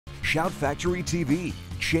Shout Factory TV,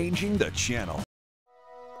 changing the channel.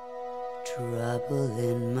 Trouble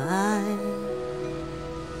in mind,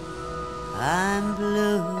 I'm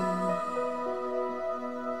blue,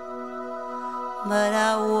 but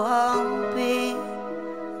I won't be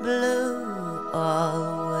blue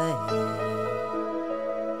always.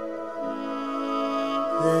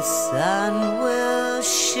 The sun will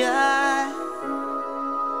shine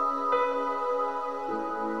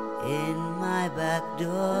in my back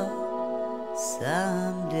door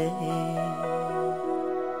someday.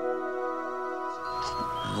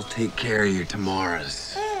 I'll take care of your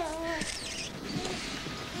tomorrows.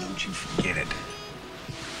 Don't you forget it.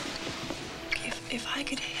 If I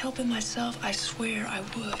could help him myself, I swear I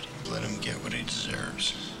would. Let him get what he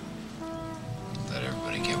deserves. Let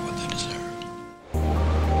everybody get what they deserve.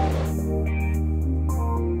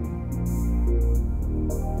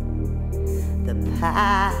 The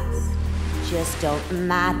past just don't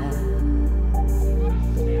matter.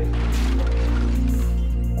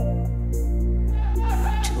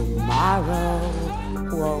 Tomorrow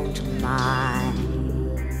won't mind.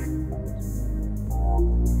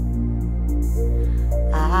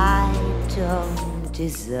 I don't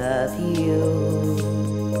deserve you.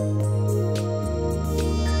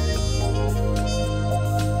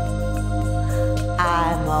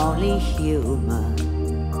 I'm only human.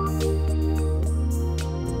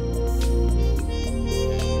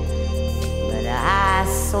 But I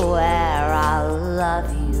swear I'll love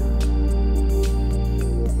you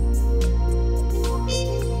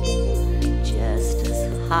just as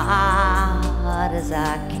hard as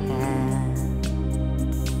I can.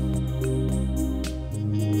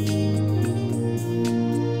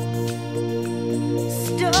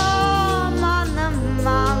 Storm on the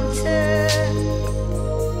mountain,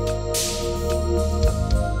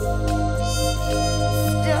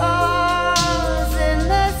 stars in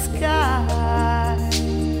the sky,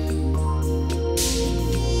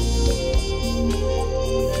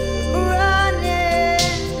 running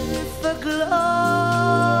for glory,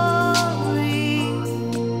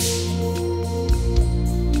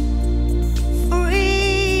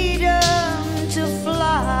 freedom to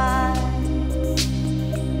fly.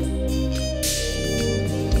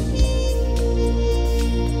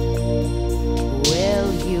 Will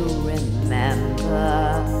you remember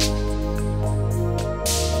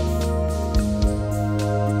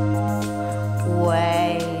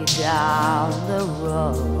way down the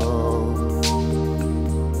road?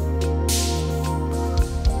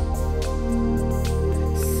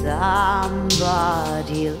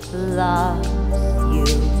 Somebody loves you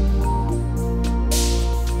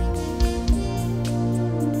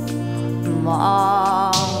more